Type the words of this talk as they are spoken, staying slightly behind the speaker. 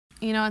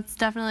it's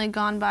definitely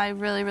gone by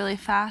really, really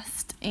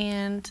fast.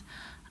 And,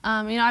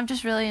 I've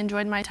just really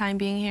enjoyed my time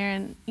being here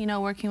and,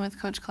 working with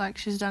Coach Clark.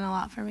 She's done a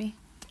lot for me.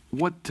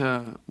 What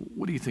do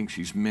you think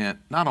she's meant,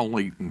 not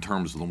only in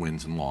terms of the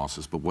wins and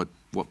losses, but what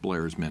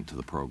Blaire has meant to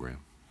the program?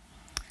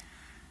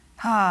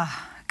 God,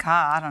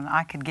 I don't know.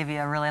 I could give you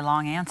a really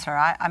long answer.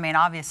 I mean,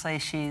 obviously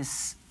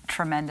she's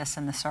tremendous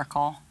in the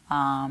circle.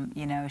 I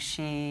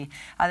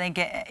think,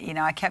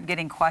 I kept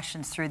getting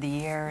questions through the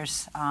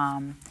years.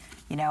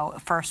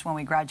 First when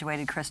we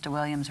graduated, Krista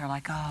Williams are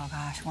like, oh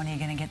gosh, when are you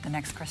going to get the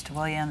next Krista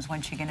Williams?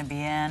 When's she going to be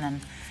in?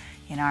 And,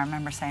 I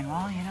remember saying,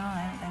 well,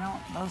 they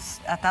don't, those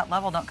at that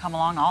level don't come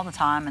along all the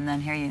time. And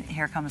then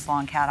here comes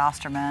along Kat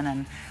Osterman.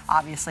 And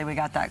obviously we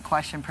got that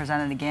question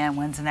presented again,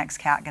 when's the next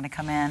Kat going to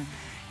come in?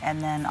 And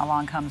then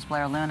along comes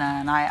Blaire Luna,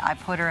 and I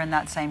put her in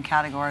that same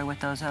category with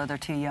those other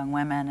two young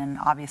women, and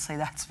obviously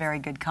that's very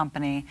good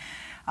company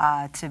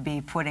to be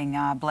putting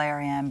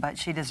Blaire in, but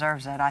she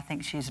deserves it. I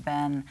think she's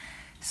been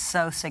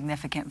so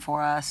significant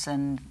for us,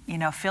 and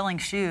filling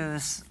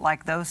shoes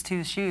like those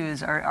two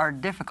shoes are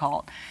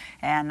difficult,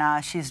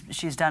 and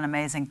she's done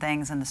amazing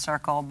things in the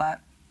circle. But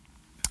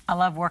I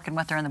love working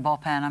with her in the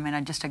bullpen. I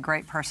mean, just a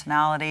great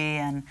personality,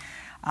 and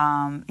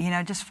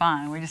just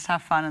fun. We just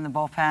have fun in the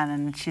bullpen,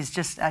 and she's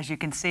just, as you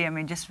can see, I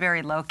mean, just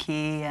very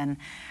low-key, and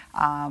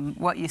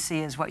what you see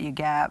is what you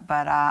get,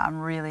 but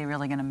I'm really,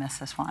 really going to miss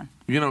this one.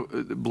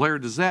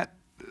 Blaire, does that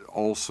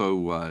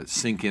also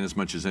sink in as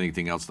much as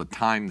anything else, the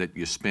time that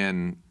you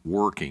spend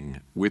working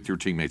with your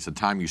teammates, the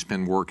time you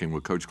spend working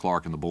with Coach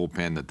Clark in the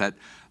bullpen,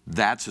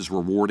 that's as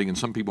rewarding, and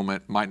some people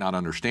might not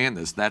understand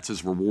this, that's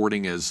as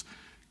rewarding as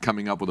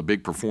coming up with a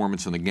big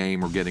performance in the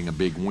game or getting a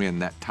big win,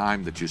 that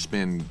time that you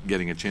spend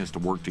getting a chance to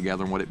work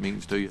together and what it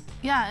means to you?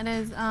 Yeah, it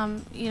is.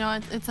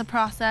 It's a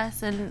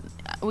process, and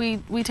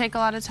we take a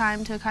lot of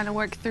time to kind of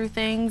work through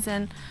things,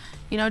 and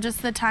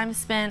just the time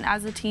spent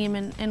as a team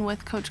and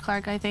with Coach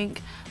Clark, I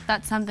think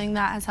that's something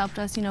that has helped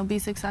us, be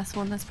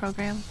successful in this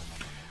program.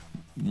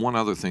 One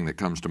other thing that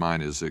comes to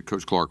mind is that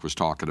Coach Clark was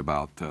talking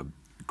about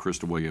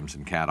Krista Williams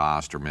and Kat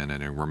Osterman,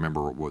 and I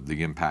remember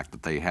the impact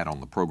that they had on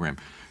the program.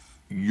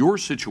 Your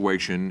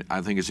situation,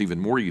 I think, is even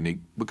more unique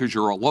because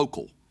you're a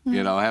local.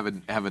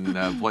 Having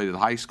played at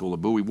high school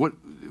at Bowie. What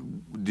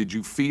did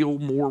you feel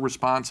more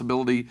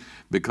responsibility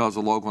because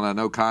of local? And I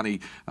know, Connie,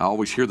 I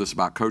always hear this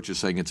about coaches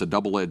saying it's a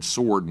double-edged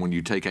sword when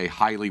you take a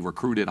highly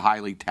recruited,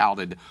 highly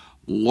touted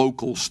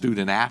local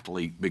student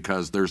athlete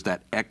because there's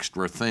that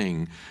extra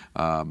thing.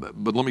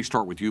 But let me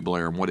start with you,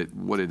 Blaire, and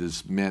what it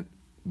has meant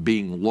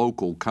being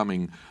local,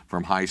 coming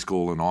from high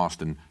school in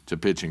Austin to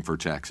pitching for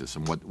Texas,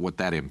 and what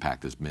that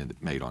impact has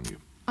made on you.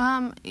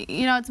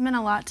 It's meant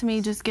a lot to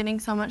me, just getting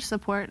so much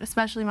support,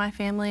 especially my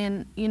family,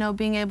 and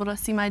being able to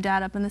see my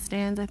dad up in the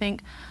stands. I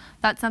think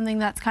that's something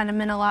that's kind of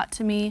meant a lot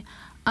to me.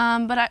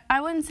 But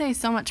I wouldn't say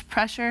so much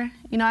pressure.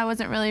 I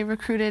wasn't really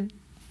recruited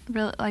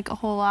like a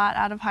whole lot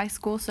out of high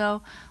school,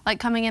 so like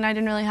coming in, I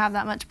didn't really have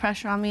that much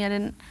pressure on me.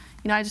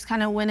 I just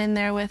kind of went in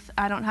there with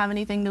I don't have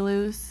anything to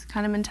lose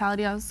kind of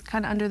mentality. I was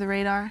kind of under the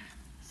radar.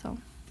 So,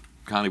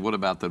 Connie, what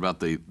about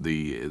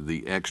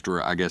the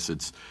extra? I guess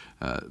it's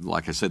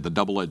like I said, the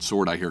double-edged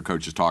sword. I hear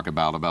coaches talk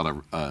about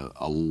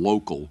a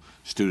local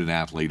student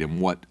athlete and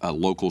what a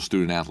local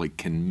student athlete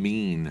can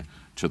mean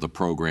to the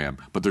program.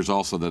 But there's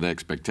also that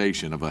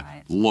expectation of a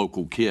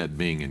local kid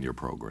being in your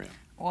program.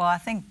 Well, I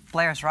think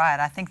Blaire's right.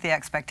 I think the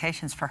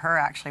expectations for her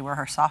actually were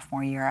her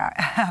sophomore year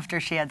after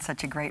she had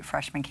such a great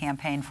freshman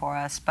campaign for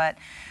us. But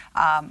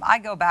I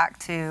go back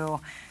to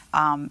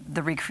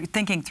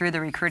thinking through the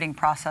recruiting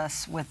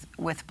process with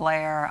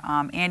Blaire.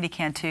 Andy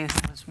Cantu,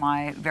 who was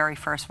my very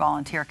first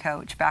volunteer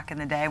coach back in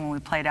the day when we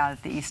played out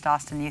at the East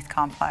Austin Youth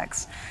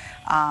Complex,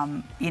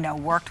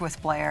 worked with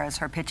Blaire as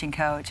her pitching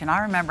coach. And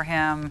I remember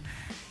him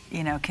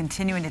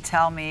continuing to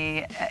tell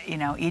me,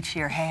 each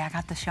year, hey, I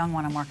got this young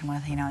one I'm working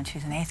with, and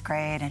she's in 8th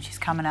grade and she's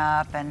coming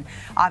up. And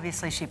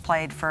obviously she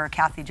played for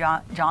Kathy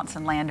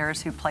Johnson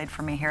Landers, who played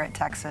for me here at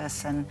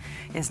Texas and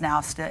is now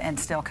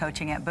still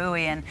coaching at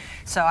Bowie. And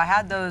so I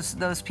had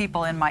those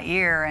people in my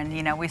ear, and,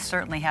 we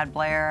certainly had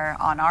Blaire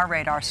on our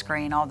radar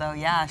screen, although,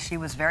 yeah, she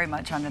was very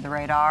much under the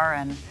radar.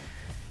 And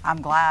I'm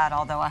glad,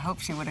 although I hope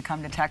she would have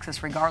come to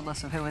Texas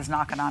regardless of who was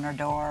knocking on her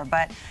door.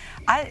 But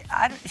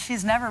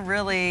she's never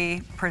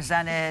really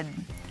presented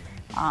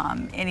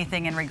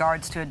anything in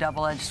regards to a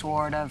double-edged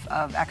sword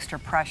of extra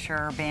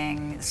pressure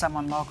being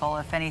someone local.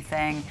 If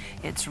anything,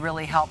 it's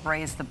really helped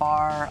raise the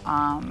bar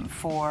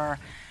for,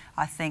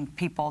 I think,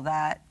 people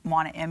that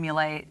want to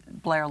emulate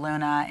Blaire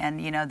Luna. And,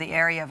 the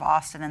area of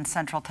Austin and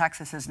Central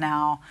Texas is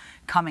now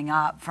coming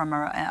up from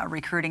a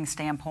recruiting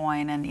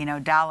standpoint.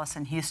 And, Dallas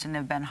and Houston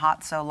have been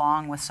hot so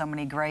long with so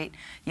many great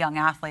young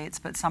athletes.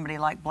 But somebody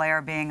like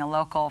Blaire, being a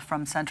local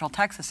from Central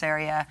Texas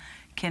area,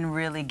 can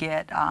really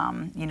get,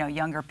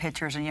 younger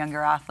pitchers and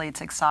younger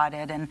athletes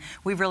excited. And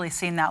we've really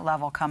seen that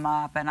level come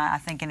up. And I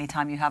think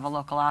anytime you have a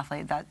local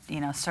athlete, that,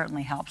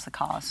 certainly helps the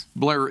cause.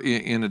 Blaire,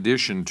 in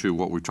addition to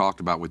what we've talked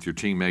about with your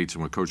teammates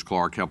and with Coach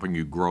Clark helping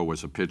you grow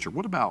as a pitcher,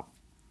 what about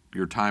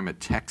your time at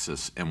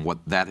Texas and what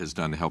that has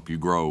done to help you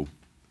grow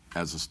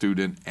as a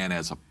student and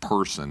as a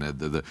person,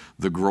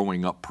 the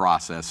growing up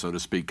process, so to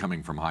speak,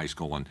 coming from high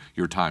school and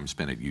your time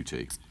spent at UT?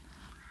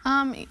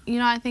 You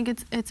know, I think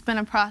it's been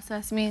a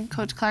process. Me and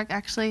Coach Clark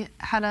actually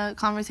had a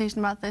conversation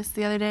about this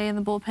the other day in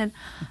the bullpen,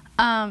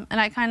 and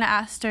I kind of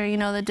asked her, you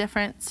know, the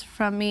difference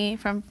from me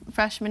from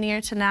freshman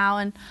year to now,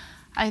 and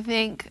I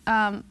think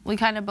we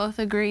kind of both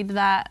agreed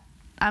that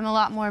I'm a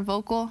lot more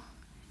vocal.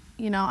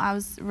 You know, I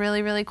was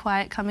really, really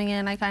quiet coming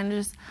in. I kind of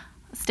just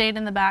stayed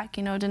in the back,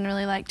 you know, didn't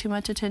really like too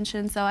much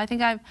attention. So I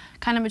think I've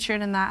kind of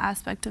matured in that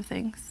aspect of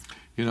things.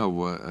 You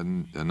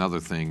know, another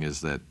thing is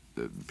that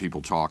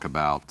people talk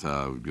about,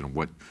 you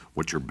know,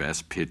 what your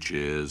best pitch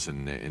is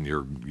and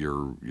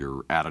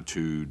your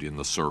attitude in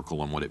the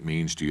circle and what it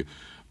means to you.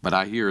 But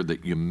I hear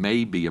that you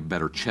may be a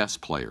better chess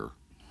player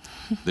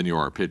than you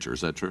are a pitcher.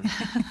 Is that true?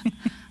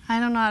 I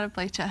don't know how to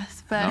play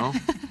chess, but no,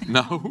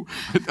 no.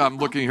 I'm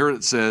looking here.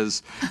 It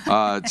says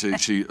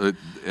she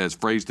has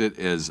phrased it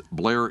as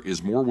Blaire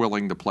is more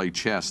willing to play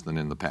chess than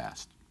in the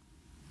past.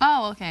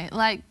 Oh, okay,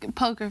 like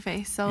poker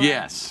face. So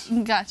yes.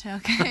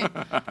 Gotcha. Okay.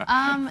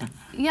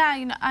 Yeah,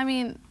 you know, I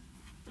mean,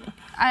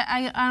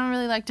 I don't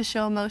really like to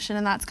show emotion,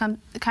 and that's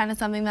kind of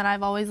something that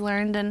I've always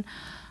learned. And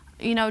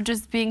you know,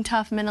 just being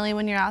tough mentally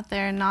when you're out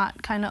there and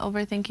not kind of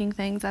overthinking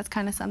things. That's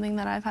kind of something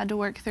that I've had to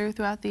work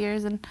throughout the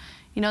years. And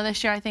you know,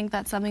 this year I think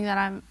that's something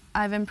that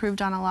I've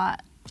improved on a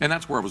lot. And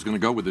that's where I was going to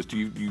go with this. Do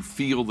you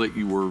feel that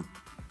you were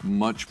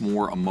much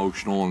more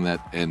emotional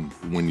and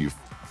when you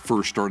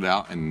first started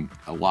out, and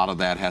a lot of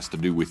that has to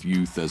do with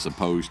youth as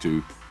opposed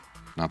to,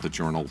 not that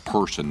you're an old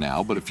person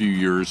now, but a few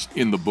years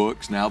in the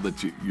books now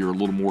that you're a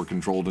little more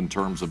controlled in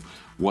terms of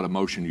what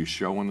emotion you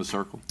show in the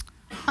circle?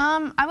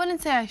 I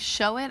wouldn't say I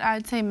show it.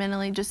 I'd say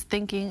mentally just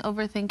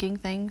overthinking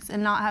things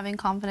and not having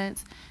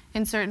confidence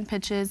in certain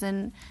pitches,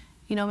 and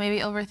you know, maybe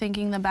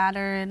overthinking the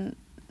batter and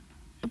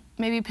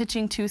maybe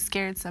pitching too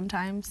scared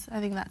sometimes. I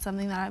think that's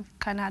something that I've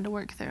kind of had to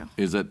work through.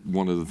 Is that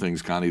one of the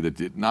things, Connie,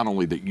 that not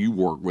only that you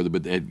work with her,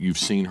 but that you've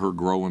seen her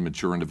grow and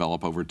mature and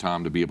develop over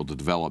time to be able to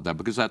develop that?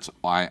 Because that's,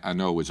 I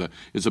know, is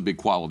a big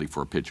quality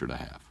for a pitcher to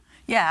have.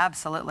 Yeah,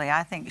 absolutely.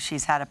 I think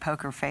she's had a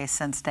poker face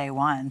since day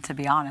one, to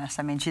be honest.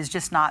 I mean, she's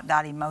just not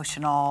that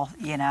emotional,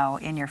 you know,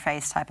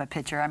 in-your-face type of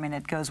pitcher. I mean,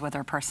 it goes with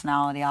her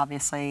personality,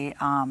 obviously.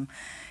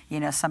 You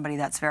know, somebody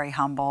that's very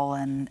humble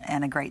and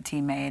a great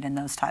teammate and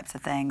those types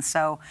of things.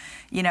 So,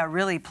 you know,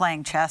 really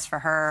playing chess for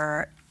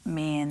her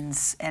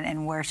means,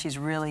 and where she's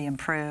really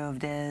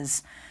improved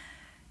is,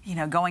 you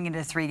know, going into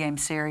a 3-game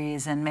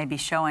series and maybe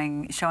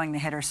showing the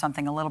hitter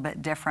something a little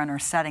bit different, or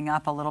setting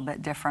up a little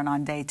bit different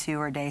on day 2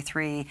 or day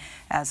 3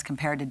 as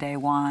compared to day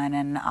 1.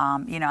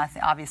 And, you know,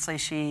 obviously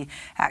she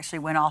actually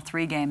went all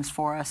 3 games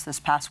for us this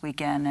past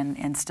weekend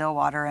in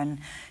Stillwater. And,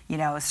 you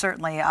know,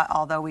 certainly,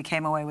 although we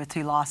came away with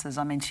 2 losses,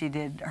 I mean, she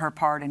did her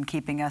part in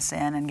keeping us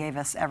in and gave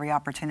us every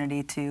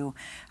opportunity to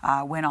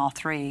win all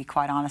 3,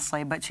 quite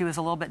honestly. But she was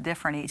a little bit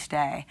different each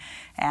day,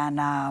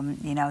 and,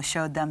 you know,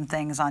 showed them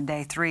things on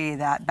day 3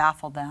 that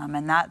baffled them.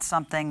 And that's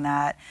something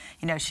that,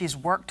 you know, she's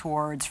worked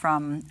towards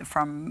from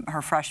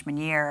her freshman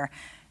year,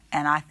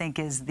 and I think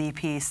is the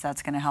piece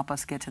that's going to help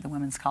us get to the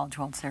Women's College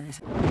World Series.